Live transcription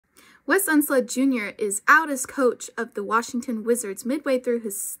Wes Unseld Jr. is out as coach of the Washington Wizards midway through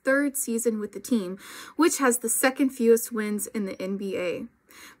his third season with the team, which has the second fewest wins in the NBA.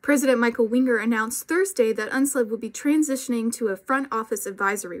 President Michael Winger announced Thursday that Unseld will be transitioning to a front office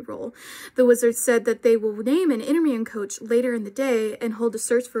advisory role. The Wizards said that they will name an interim coach later in the day and hold a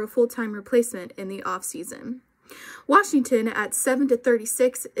search for a full-time replacement in the offseason. Washington, at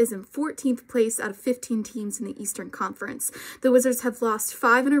 7-36, is in 14th place out of 15 teams in the Eastern Conference. The Wizards have lost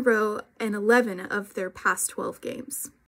 5 in a row and 11 of their past 12 games.